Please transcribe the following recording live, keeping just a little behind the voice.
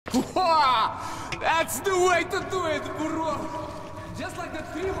That's the way to do it, bro. Just like the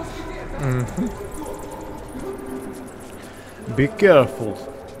three musketeers. Be careful.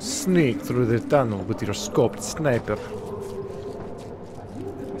 Sneak through the tunnel with your scoped sniper.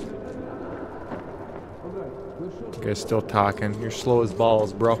 You guys still talking. You're slow as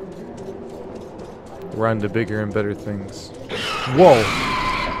balls, bro. We're on to bigger and better things. Whoa!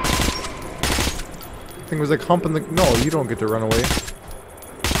 Thing was like humping the... No, you don't get to run away.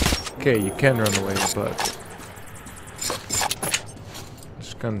 Okay, you can run away, but...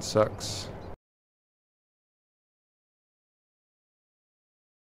 This gun sucks.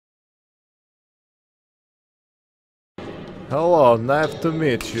 Hello, nice to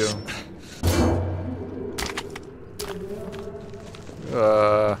meet you.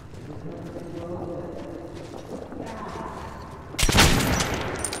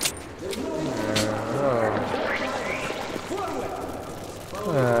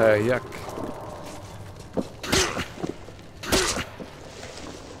 Yuck.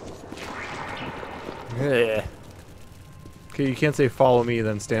 Yeah. Okay, you can't say follow me,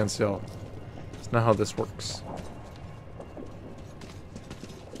 then stand still. That's not how this works.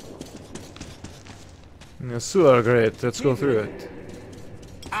 Sure, great. Let's go through it.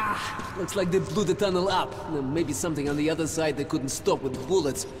 Ah, looks like they blew the tunnel up. Maybe something on the other side they couldn't stop with the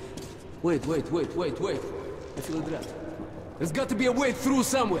bullets. Wait. I feel a draft. There's got to be a way through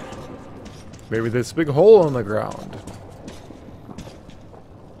somewhere. Maybe this big hole in the ground.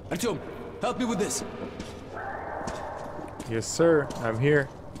 Artyom, help me with this. Yes, sir. I'm here.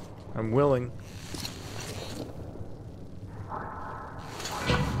 I'm willing.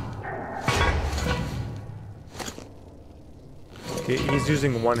 Okay, he's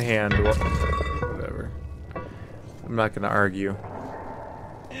using one hand. Whatever. I'm not gonna argue.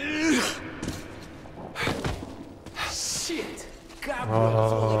 Shit!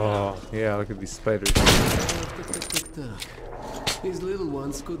 Oh, yeah, look at these spiders. These little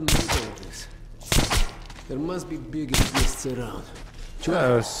ones couldn't handle this. There must be bigger beasts around.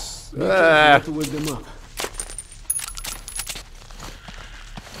 Just, Not to wake them up.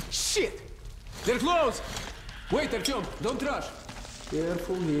 Shit! They're close! Wait, Artyom, don't rush.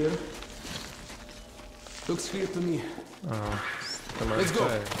 Careful here. Looks clear to me. Oh, let's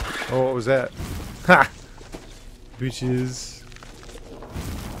go. Oh, what was that? Ha! Bitches.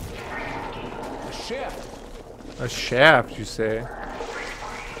 A shaft. A shaft, you say?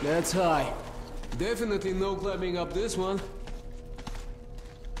 That's high. Definitely no climbing up this one.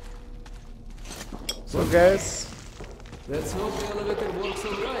 So, guys, let's hope the elevator works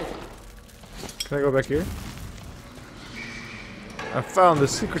all right. can I go back here? I found the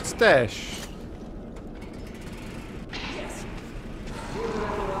secret stash. Yes.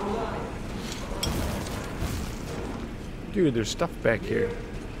 Dude, there's stuff back here.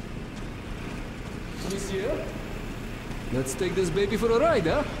 Monsieur, let's take this baby for a ride,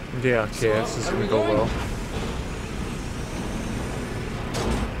 huh? Yeah, okay, this is gonna go well.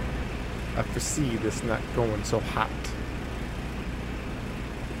 I foresee this not going so hot.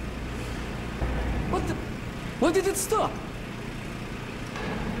 What the? Why did it stop?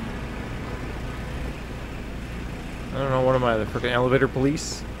 I don't know, what am I, the freaking elevator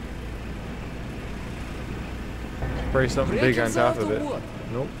police? Spray something big on top of it.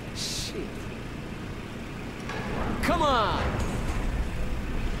 Nope. Shit. Come on!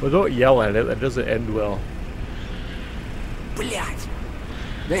 Well, don't yell at it, that doesn't end well. Блядь!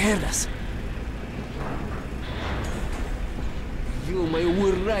 They heard us. You,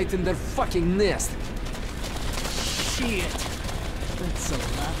 we're right in their fucking nest. Shit! That's a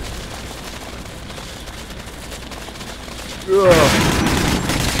lot of... Ugh.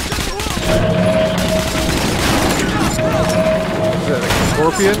 Is that like a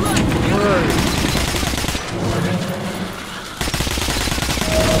scorpion?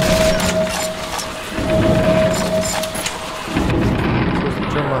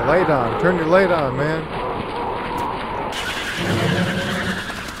 Turn my light on. Turn your light on, man.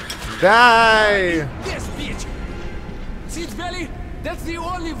 Die! This bitch! See its belly? That's the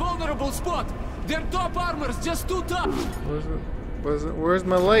only vulnerable spot. Their top armor's just too tough. Where's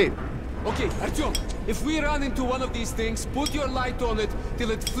my light? Okay, Artyom, if we run into one of these things, put your light on it till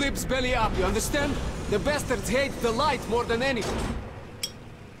it flips belly up, you understand? The bastards hate the light more than anything.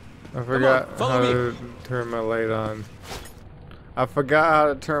 I forgot follow how me. to turn my light on. I forgot how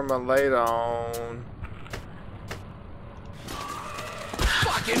to turn my light on.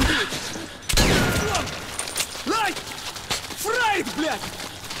 Fucking bitch! Light! Fried, блядь!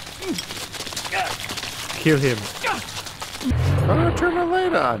 Kill him. How do I turn my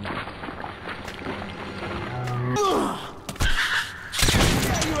light on?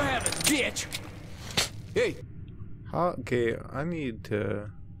 There you have it, bitch! Hey, Okay, I need to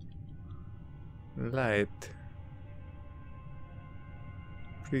light.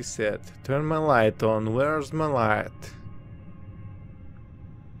 Preset. Turn my light on. Where's my light?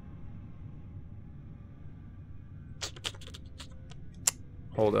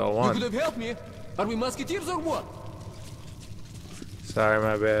 Hold you L1. could have helped me. Are we musketeers or what? Sorry,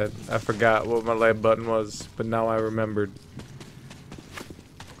 my bad. I forgot what my light button was, but now I remembered.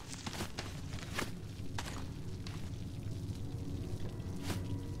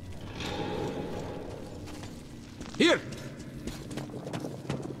 Here!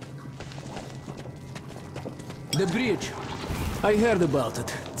 The bridge. I heard about it.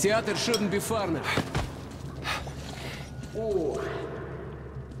 Theater shouldn't be far now. Oh,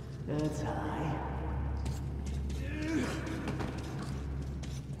 that's high.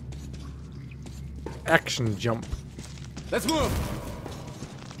 Action jump. Let's move!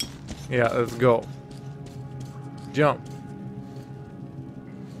 Yeah, let's go. Jump.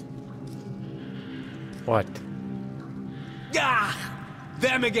 What? Ah!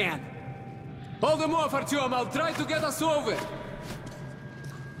 Them again! Hold them off, Artyom. I'll try to get us over.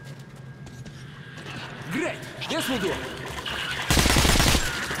 Great! Yes, we do.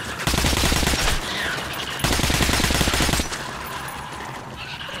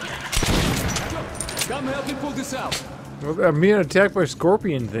 Come help me pull this out. Well, I'm being attacked by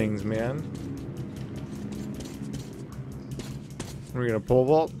scorpion things, man. We're gonna pole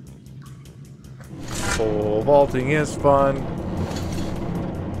vault. Pole vaulting is fun.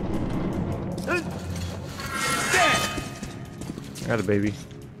 Got it, baby.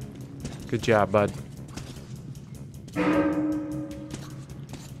 Good job, bud.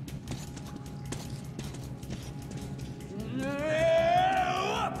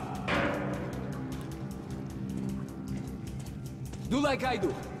 Do like I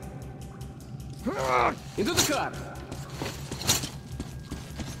do. Into the car.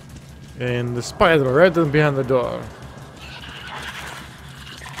 And the spider right in behind the door.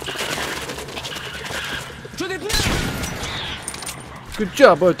 Shoot it now! Good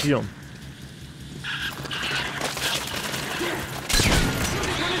job, Artyom.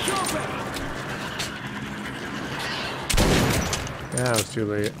 Yeah, it was too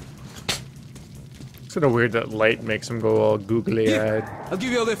late. It's sort of weird that light makes him go all googly-eyed. I'll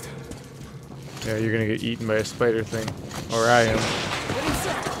give you a lift. Yeah, you're gonna get eaten by a spider thing. Or I am. Get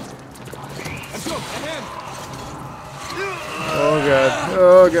inside. Let's go. Ahead. Oh god.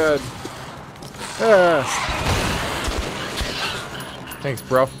 Oh god. Ah. Thanks,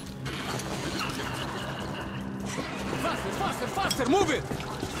 bro. Faster, faster, faster. Move it.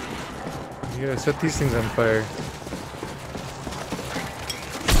 You gotta set these things on fire.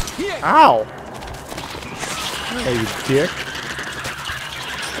 Here. Ow! Hey, you dick.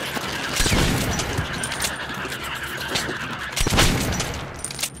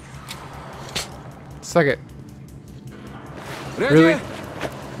 Suck it. Ready? Really?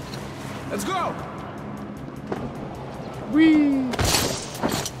 Let's go. Whee!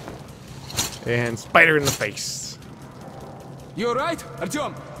 And spider in the face. You alright,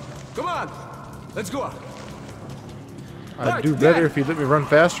 Artyom? Come on. Let's go. I'd Right, do better there. if you let me run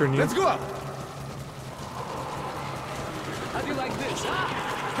faster than you. Let's go. How do you like this, huh?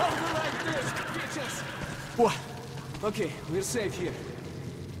 How do you like this, bitches? What? Okay, we're safe here.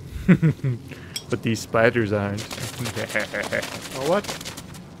 But these spiders aren't. Oh, what?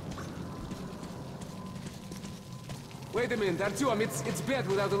 Wait a minute, Artyom, it's bad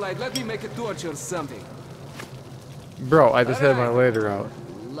without the light. Let me make a torch or something. Bro, I just had my Alright. lighter out.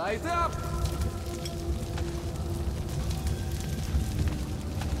 Light up!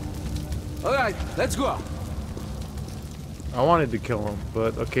 Alright, let's go. I wanted to kill him,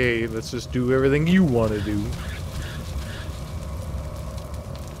 but okay, let's just do everything you want to do.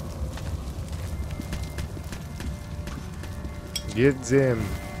 Get them.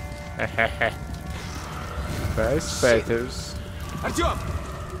 Bye, spiders. Artyom!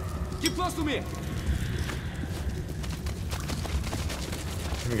 Keep close to me!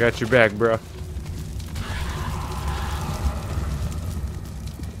 I got your back, bro.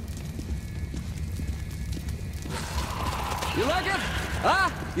 You like it? Huh?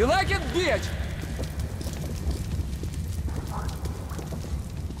 You like it, bitch?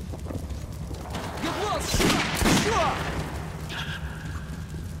 Get close! Sure!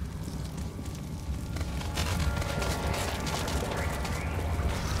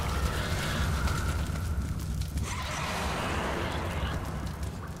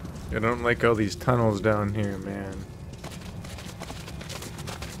 I don't like all these tunnels down here, man.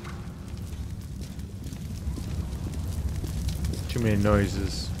 Too many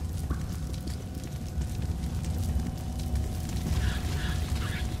noises.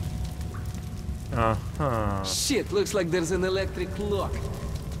 Uh-huh. Shit, looks like there's an electric lock.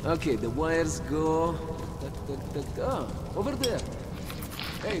 Okay, the wires go... over there.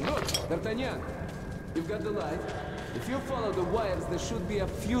 Hey, look, D'Artagnan. You've got the light. If you follow the wires, there should be a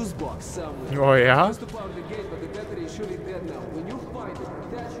fuse box somewhere. Oh, yeah? Used to power the gate, but the battery is surely dead now. When you find it,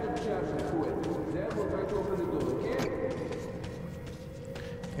 attach your charger to it. Then we'll try to open the door, okay?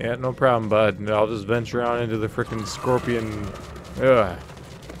 Yeah, no problem, bud. I'll just venture on into the frickin' scorpion. Ugh.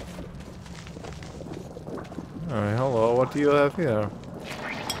 Alright, hello. What do you have here?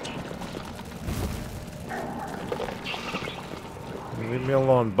 Leave me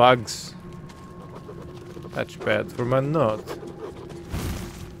alone, bugs. That's bad for my nut.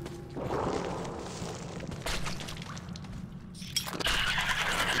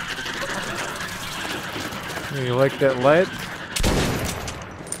 You like that light?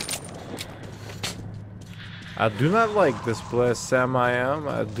 I do not like this place, Sam.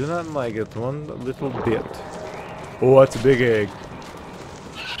 I do not like it one little bit. Oh, that's a big egg.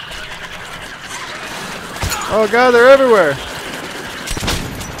 Oh god, they're everywhere!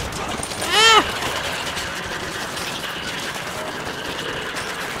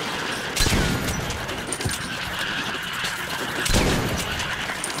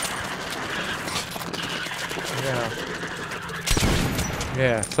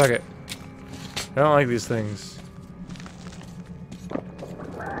 Yeah, suck it. I don't like these things. I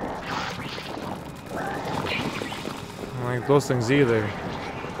don't like those things either.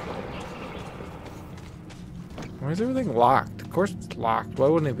 Why is everything locked? Of course it's locked. Why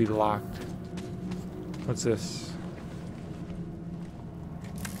wouldn't it be locked? What's this?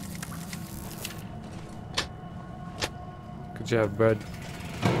 Good job, bud.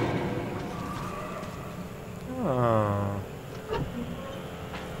 Oh.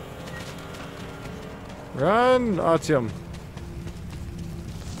 Run, Artyom.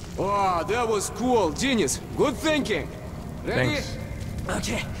 Oh, that was cool. Genius. Good thinking. Ready? Thanks.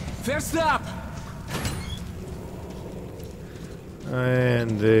 Okay, first up.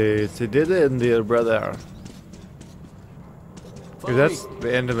 And it's a dead end there, brother. If that's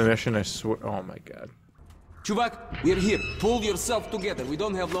the end of the mission, I swear. Oh my god. Chuvak, we're here. Pull yourself together. We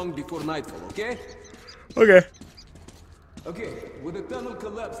don't have long before nightfall, okay? Okay. Okay, with the tunnel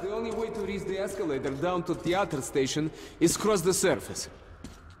collapsed, the only way to reach the escalator down to theater station is cross the surface.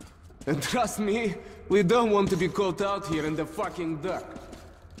 And trust me, we don't want to be caught out here in the fucking dark.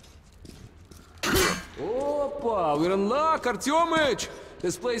 Opa, we're in luck, Artyomich!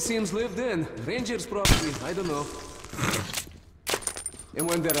 This place seems lived in. Rangers probably, I don't know. And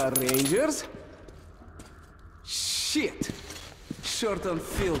when there are rangers... Shit! Short on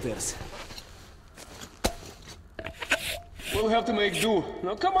filters. We'll have to make do.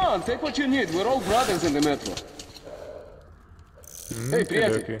 Now come on, take what you need. We're all brothers in the metro. Hey,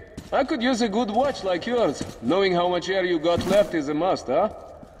 Prieti, I could use a good watch like yours. Knowing how much air you got left is a must, huh?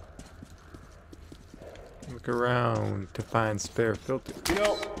 Look around to find spare filters. You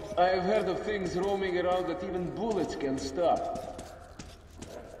know, I've heard of things roaming around that even bullets can stop.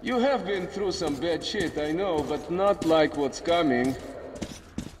 You have been through some bad shit, I know, but not like what's coming.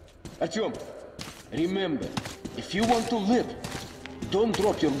 Artyom, remember, if you want to live, don't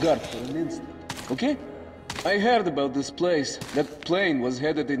drop your guard for an instant, okay? I heard about this place. That plane was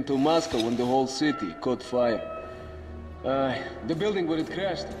headed into Moscow when the whole city caught fire. The building where it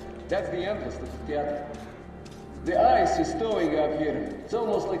crashed, that's the entrance to the theater. The ice is thawing up here. It's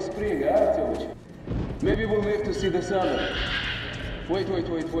almost like spring, Artyomich. Maybe we'll live to see the summer. Wait.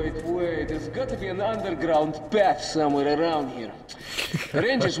 There's got to be an underground path somewhere around here. The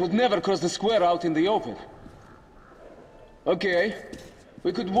Rangers would never cross the square out in the open. Okay,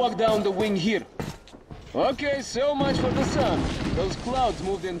 we could walk down the wing here. Okay, so much for the sun. Those clouds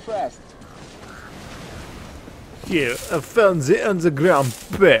moved in fast. Here, I found the underground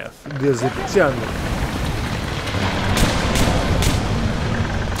path. There's a tunnel.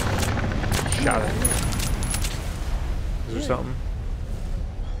 Shot it. Is there something?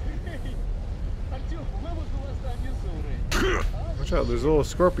 Watch out, there's little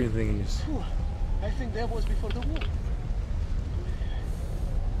scorpion thingies. I think that was before the war.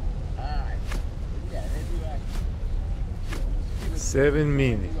 7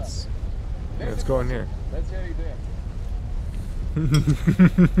 minutes. Let's go in here. Let's hurry there.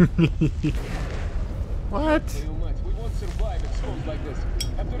 What? We won't survive exposed like this.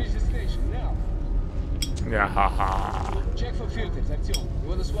 Have to reach the station now. Yeah, haha. Check for filters, Artyom. You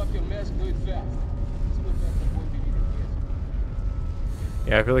want to swap your mask? Do it fast.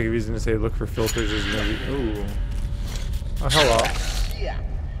 Yeah, I feel like if he's gonna say look for filters, he's gonna be. Ooh. Oh, hello. Yeah.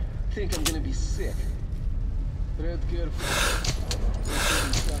 Think I'm gonna be sick. Tread carefully.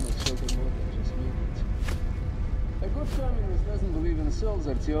 A good communist doesn't believe in souls,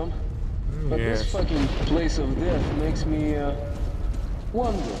 Artyom. But this fucking place of death makes me,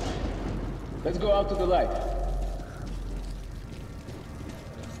 wonder. Let's go out to the light.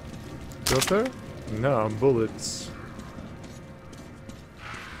 Filter? No, bullets.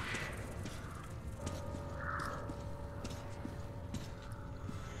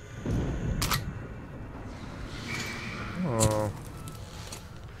 Oh.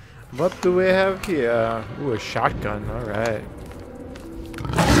 What do we have here? Ooh, a shotgun. Alright.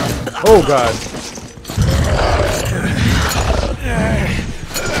 Oh god.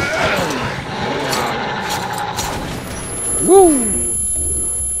 Woo!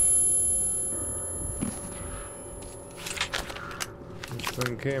 This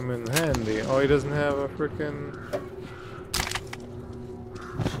thing came in handy. Oh, he doesn't have a frickin'...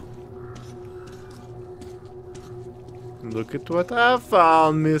 Look at what I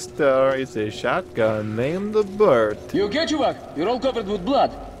found, mister. It's a shotgun named the Bird. You okay, Chuvak? You're all covered with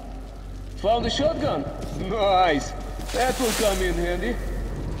blood. Found a shotgun? Nice. That will come in handy.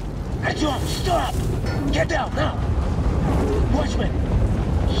 Artyom, stop! Get down now! Watchman!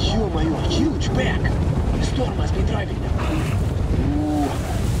 Ё-моё, huge pack! The storm must be driving them. Ooh,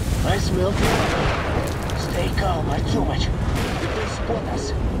 I smell it. Stay calm, Artyomыч. If they spot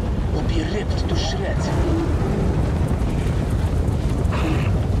us, we'll be ripped to shreds.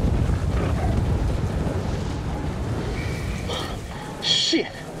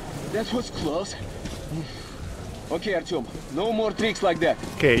 Shit! That was close. Okay, Artyom, no more tricks like that.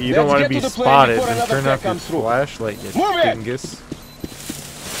 Okay, you don't want to be spotted and turn off your flashlight, you dingus.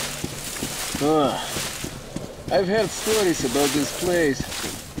 I've heard stories about this place.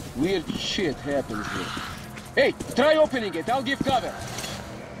 Weird shit happens here. Hey, try opening it, I'll give cover.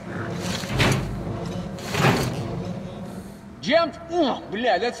 Jumped? Oh,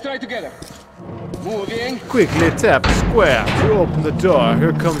 blah, let's try together. Moving. Quickly tap square to open the door.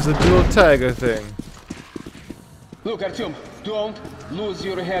 Here comes the dual tiger thing. Look, Artyom, don't lose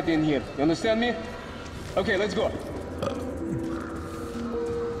your head in here. You understand me? Okay, let's go.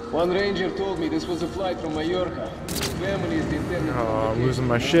 One ranger told me this was a flight from Mallorca. Family is intended. Oh, I'm losing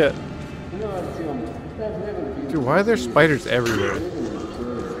my shit. No, Artyom, I've never been. Dude, why are there spiders everywhere?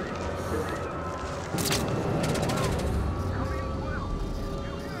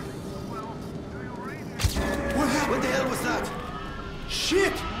 What the hell was that?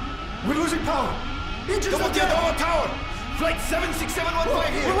 Shit! We're losing power! Double dead over tower! Flight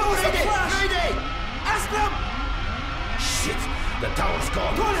 76715 here! Mayday! Ask them! Shit! The tower's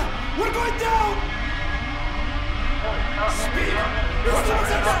gone! Connor! We're going down! Speed!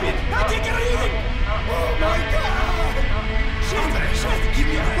 Speed! I can't get anything! Oh my god! Shit! Give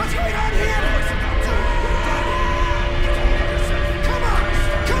me a... What's going on here? Come on!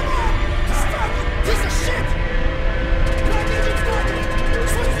 Come on! Stop! Piece of shit! Drive engine started!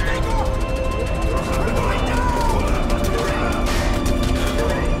 Switch the take off! We're going down!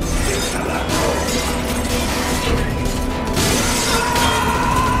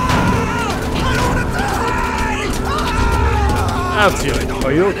 Artyom,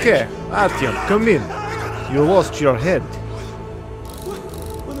 are you okay? Artyom, come in. You lost your head.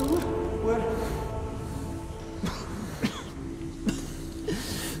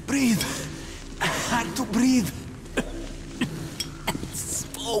 Breathe. I had to breathe.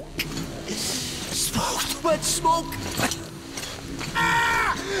 Smoke. Smoke. Too much smoke.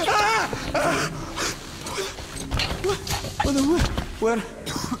 Where?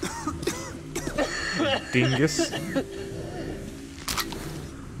 Dingus.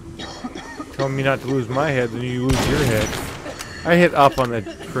 Tell me not to lose my head, then you lose your head. I hit up on the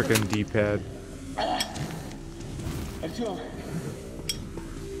frickin' D-pad. Artyom.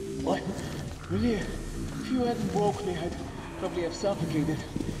 What? Really? If you hadn't woke me, I'd probably have suffocated.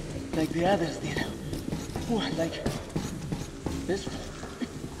 Like the others did. What, like... this?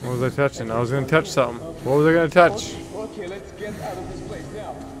 What was I touching? I was gonna touch something. What was I gonna touch? Okay, let's get out of this place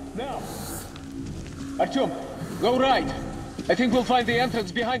now. Now! Artyom, go right. I think we'll find the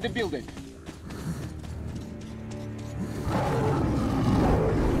entrance behind the building.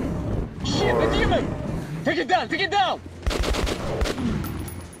 Shit, the demon! Take it down, take it down!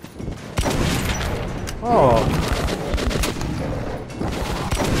 Oh.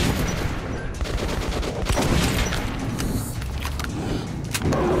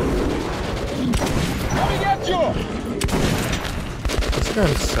 Coming at you! This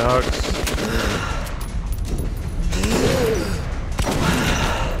gun sucks.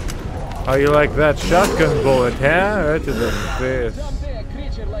 How you like that shotgun bullet, huh? Right to the face. Someday a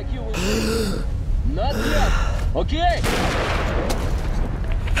creature like you will... Not yet! Okay.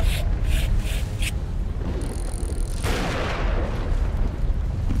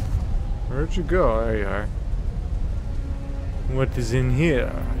 Where'd you go? There you are. What is in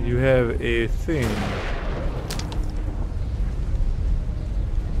here? You have a thing.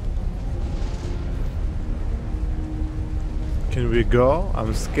 Can we go?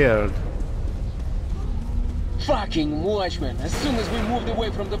 I'm scared. Fucking watchman. As soon as we moved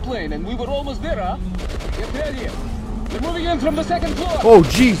away from the plane and we were almost there, huh? Get ready. We're moving in from the second floor. Oh,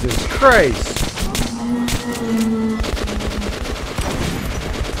 Jesus Christ!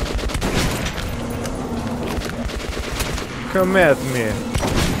 Come at me.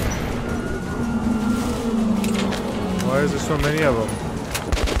 Why is there so many of them?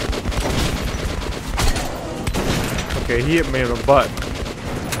 Okay, he hit me in the butt.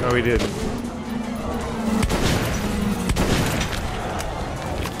 No, he didn't.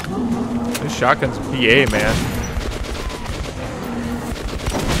 This shotgun's PA, man.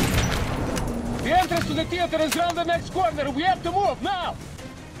 The entrance to the theater is around the next corner. We have to move now.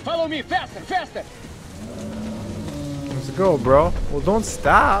 Follow me, faster, faster. Let's go, bro. Well, don't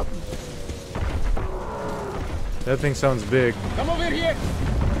stop. That thing sounds big. Come over here.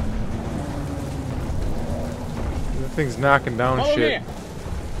 That thing's knocking down Follow shit. me.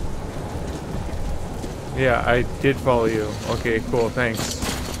 Yeah, I did follow you. Okay, cool, thanks.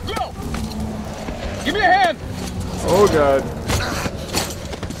 Go. Give me a hand. Oh, God.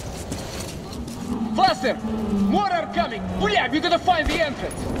 Faster. More are coming. Blia, we gotta find the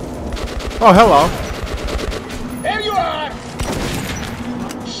entrance. Oh, hello. There you are.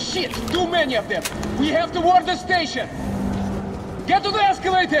 Shit, too many of them. We have to ward the station. Get to the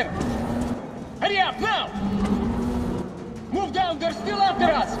escalator. Hurry up, now. Move down, they're still after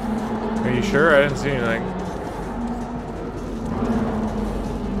us. Are you sure? I didn't see anything.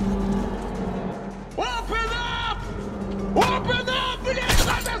 Open up! Open up! Блядь,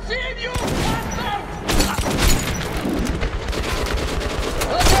 надо seen you! Bastard!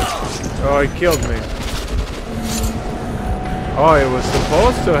 Let's go! Oh, he killed me. Oh, it was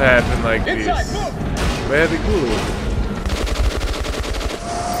supposed to happen like Inside, this. move! Very good.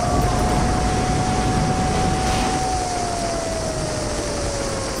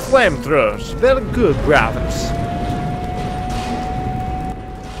 Flamethrowers, very good, brothers.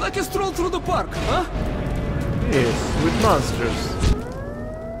 Like a stroll through the park, huh? Yes, with monsters.